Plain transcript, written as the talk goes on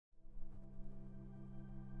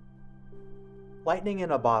Lightning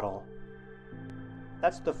in a bottle.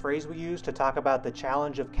 That's the phrase we use to talk about the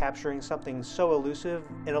challenge of capturing something so elusive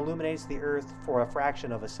it illuminates the earth for a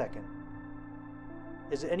fraction of a second.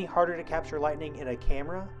 Is it any harder to capture lightning in a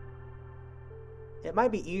camera? It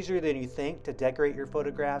might be easier than you think to decorate your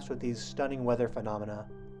photographs with these stunning weather phenomena.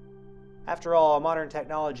 After all, modern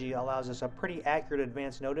technology allows us a pretty accurate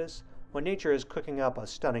advance notice when nature is cooking up a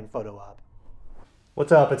stunning photo op.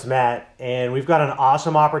 What's up, it's Matt, and we've got an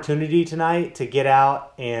awesome opportunity tonight to get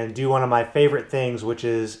out and do one of my favorite things, which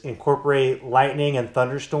is incorporate lightning and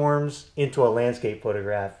thunderstorms into a landscape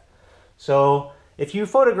photograph. So if you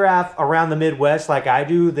photograph around the Midwest like I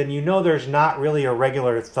do, then you know there's not really a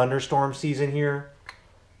regular thunderstorm season here.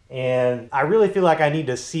 And I really feel like I need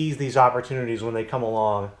to seize these opportunities when they come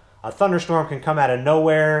along. A thunderstorm can come out of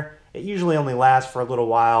nowhere. It usually only lasts for a little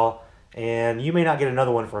while, and you may not get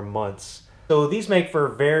another one for months. So these make for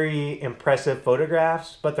very impressive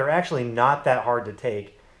photographs, but they're actually not that hard to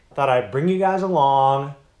take. I thought I'd bring you guys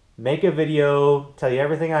along, make a video, tell you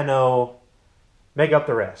everything I know, make up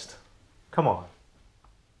the rest. Come on.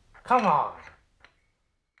 Come on.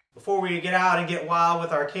 Before we get out and get wild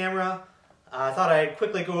with our camera, I thought I'd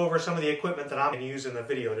quickly go over some of the equipment that I'm going to use in the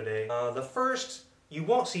video today. The first you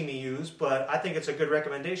won't see me use, but I think it's a good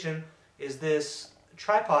recommendation, is this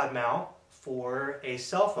tripod mount for a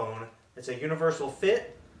cell phone. It's a universal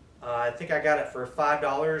fit. I think I got it for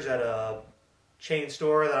 $5 at a chain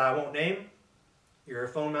store that I won't name. Your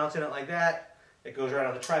phone mounts in it like that. It goes right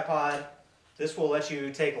on the tripod. This will let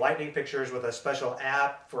you take lightning pictures with a special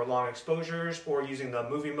app for long exposures, or using the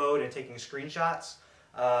movie mode and taking screenshots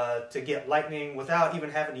to get lightning without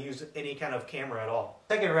even having to use any kind of camera at all.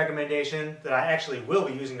 Second recommendation that I actually will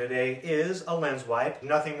be using today is a lens wipe.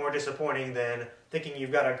 Nothing more disappointing than thinking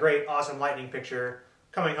you've got a great, awesome lightning picture,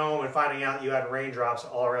 coming home and finding out you had raindrops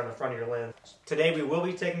all around the front of your lens. Today we will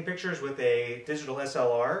be taking pictures with a digital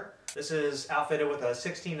SLR. This is outfitted with a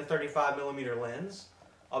 16 to 35 millimeter lens.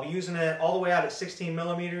 I'll be using it all the way out at 16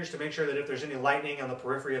 millimeters to make sure that if there's any lightning on the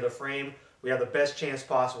periphery of the frame, we have the best chance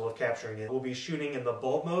possible of capturing it. We'll be shooting in the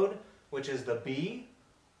bulb mode, which is the B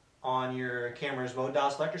on your camera's mode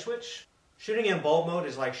dial selector switch. Shooting in bulb mode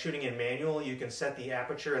is like shooting in manual. You can set the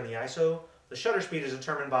aperture and the ISO. The shutter speed is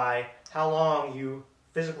determined by how long you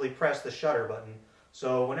physically press the shutter button.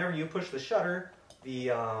 So whenever you push the shutter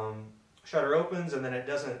shutter opens, and then it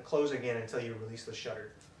doesn't close again until you release the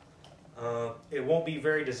shutter. It won't be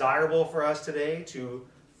very desirable for us today to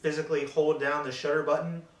physically hold down the shutter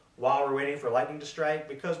button while we're waiting for lightning to strike,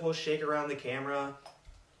 because we'll shake around the camera.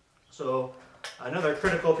 So another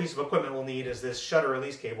critical piece of equipment we'll need is this shutter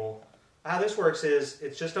release cable. How this works is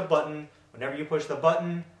it's just a button. Whenever you push the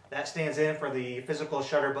button, that stands in for the physical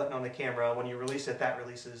shutter button on the camera. When you release it, that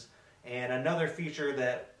releases. And another feature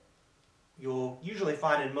that you'll usually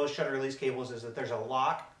find in most shutter release cables is that there's a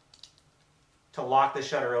lock to lock the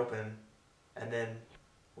shutter open. And then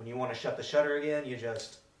when you want to shut the shutter again, you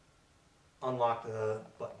just unlock the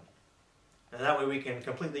button. And that way we can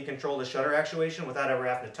completely control the shutter actuation without ever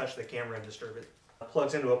having to touch the camera and disturb it. It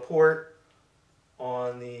plugs into a port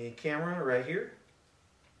on the camera right here.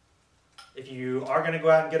 If you are going to go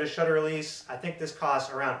out and get a shutter release, I think this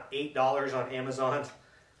costs around $8 on Amazon,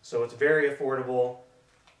 so it's very affordable.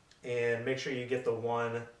 And make sure you get the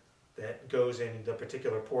one that goes in the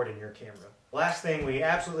particular port in your camera. Last thing we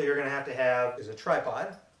absolutely are going to have is a tripod.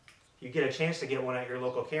 If you get a chance to get one at your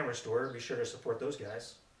local camera store, be sure to support those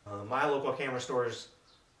guys. My local camera store is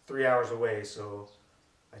 3 hours away, so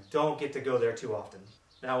I don't get to go there too often.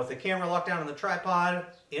 Now with the camera locked down on the tripod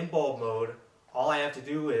in bulb mode, all I have to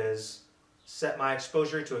do is set my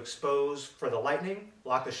exposure to expose for the lightning,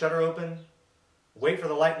 lock the shutter open, wait for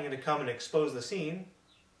the lightning to come and expose the scene,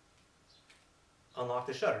 unlock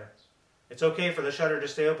the shutter. It's okay for the shutter to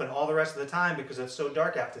stay open all the rest of the time because it's so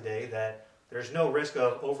dark out today that there's no risk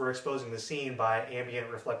of overexposing the scene by ambient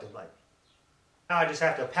reflected light. Now I just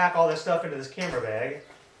have to pack all this stuff into this camera bag.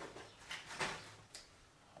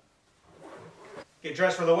 Get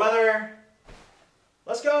dressed for the weather.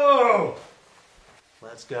 Let's go!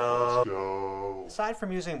 Let's go. Aside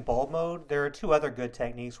from using bulb mode, there are two other good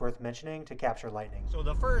techniques worth mentioning to capture lightning. So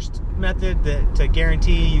the first method to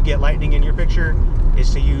guarantee you get lightning in your picture is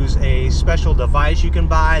to use a special device you can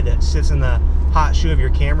buy that sits in the hot shoe of your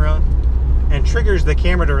camera and triggers the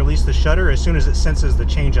camera to release the shutter as soon as it senses the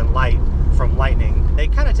change in light from lightning. They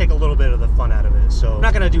kind of take a little bit of the fun out of it, so I'm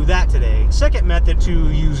not going to do that today. Second method, to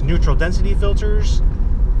use neutral density filters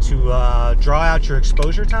to draw out your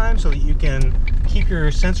exposure time so that you can keep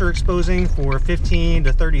your sensor exposing for 15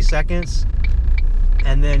 to 30 seconds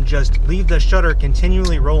and then just leave the shutter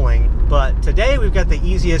continually rolling. But today we've got the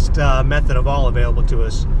easiest method of all available to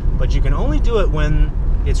us, but you can only do it when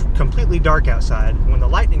it's completely dark outside. When the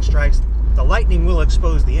lightning strikes, the lightning will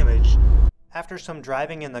expose the image. After some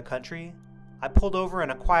driving in the country, I pulled over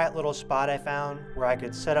in a quiet little spot I found where I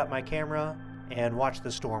could set up my camera and watch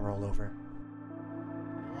the storm roll over.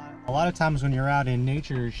 A lot of times when you're out in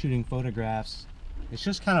nature shooting photographs, it's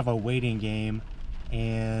just kind of a waiting game,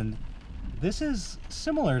 and this is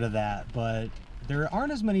similar to that, but there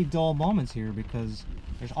aren't as many dull moments here because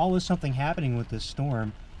there's always something happening with this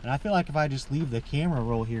storm. And I feel like if I just leave the camera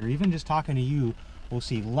roll here, even just talking to you, we'll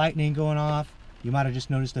see lightning going off. You might have just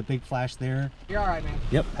noticed a big flash there. You're all right, man.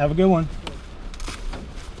 Yep, have a good one.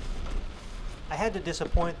 I had to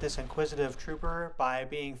disappoint this inquisitive trooper by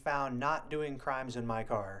being found not doing crimes in my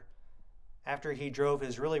car. After he drove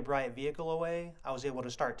his really bright vehicle away, I was able to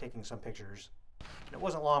start taking some pictures. And it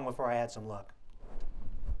wasn't long before I had some luck.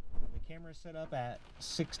 The camera's set up at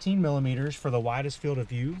 16 millimeters for the widest field of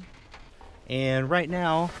view. And right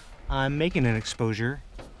now, I'm making an exposure.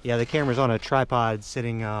 Yeah, the camera's on a tripod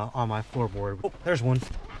sitting on my floorboard. Oh, there's one.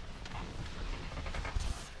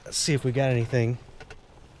 Let's see if we got anything.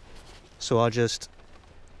 So I'll just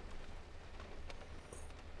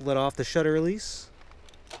let off the shutter release.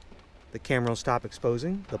 The camera will stop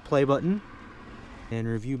exposing. The play button. And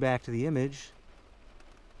review back to the image.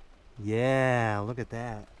 Yeah, look at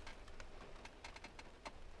that.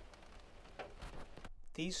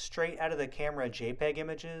 These straight out of the camera JPEG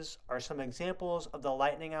images are some examples of the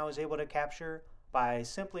lightning I was able to capture by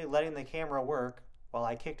simply letting the camera work while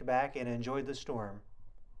I kicked back and enjoyed the storm.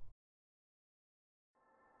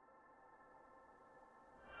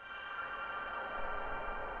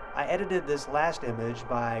 I edited this last image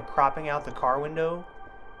by cropping out the car window,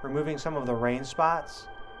 removing some of the rain spots,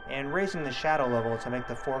 and raising the shadow level to make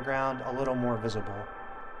the foreground a little more visible.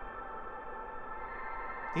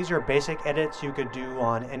 These are basic edits you could do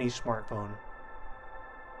on any smartphone.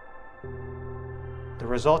 The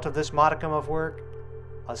result of this modicum of work,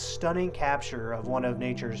 a stunning capture of one of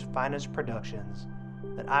nature's finest productions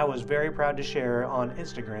that I was very proud to share on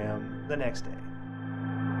Instagram the next day.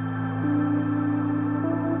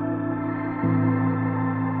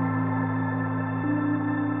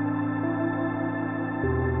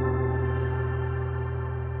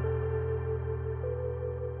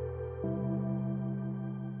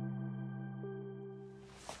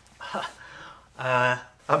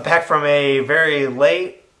 I'm back from a very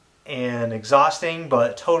late and exhausting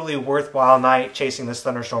but totally worthwhile night chasing this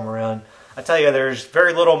thunderstorm around. I tell you, there's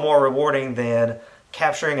very little more rewarding than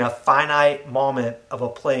capturing a finite moment of a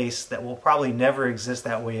place that will probably never exist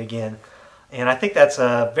that way again. And I think that's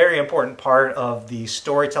a very important part of the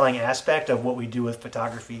storytelling aspect of what we do with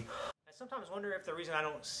photography. I sometimes wonder if the reason I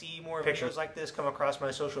don't see more pictures like this come across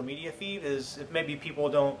my social media feed is if maybe people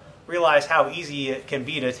don't realize how easy it can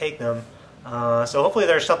be to take them. So hopefully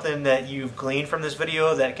there's something that you've gleaned from this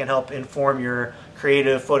video that can help inform your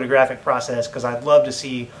creative photographic process, because I'd love to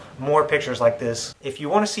see more pictures like this. If you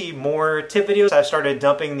want to see more tip videos, I've started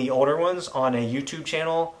dumping the older ones on a YouTube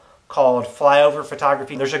channel called Flyover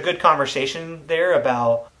Photography. There's a good conversation there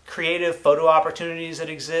about creative photo opportunities that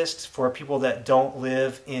exist for people that don't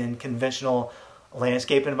live in conventional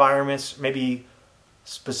landscape environments, maybe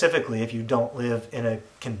specifically if you don't live in a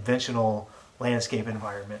conventional landscape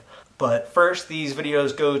environment. But first, these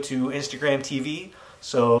videos go to Instagram TV,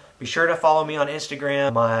 so be sure to follow me on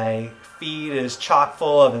Instagram. My feed is chock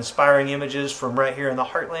full of inspiring images from right here in the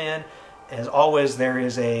heartland. As always, there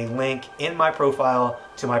is a link in my profile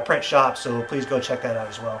to my print shop, so please go check that out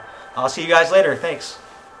as well. I'll see you guys later. Thanks.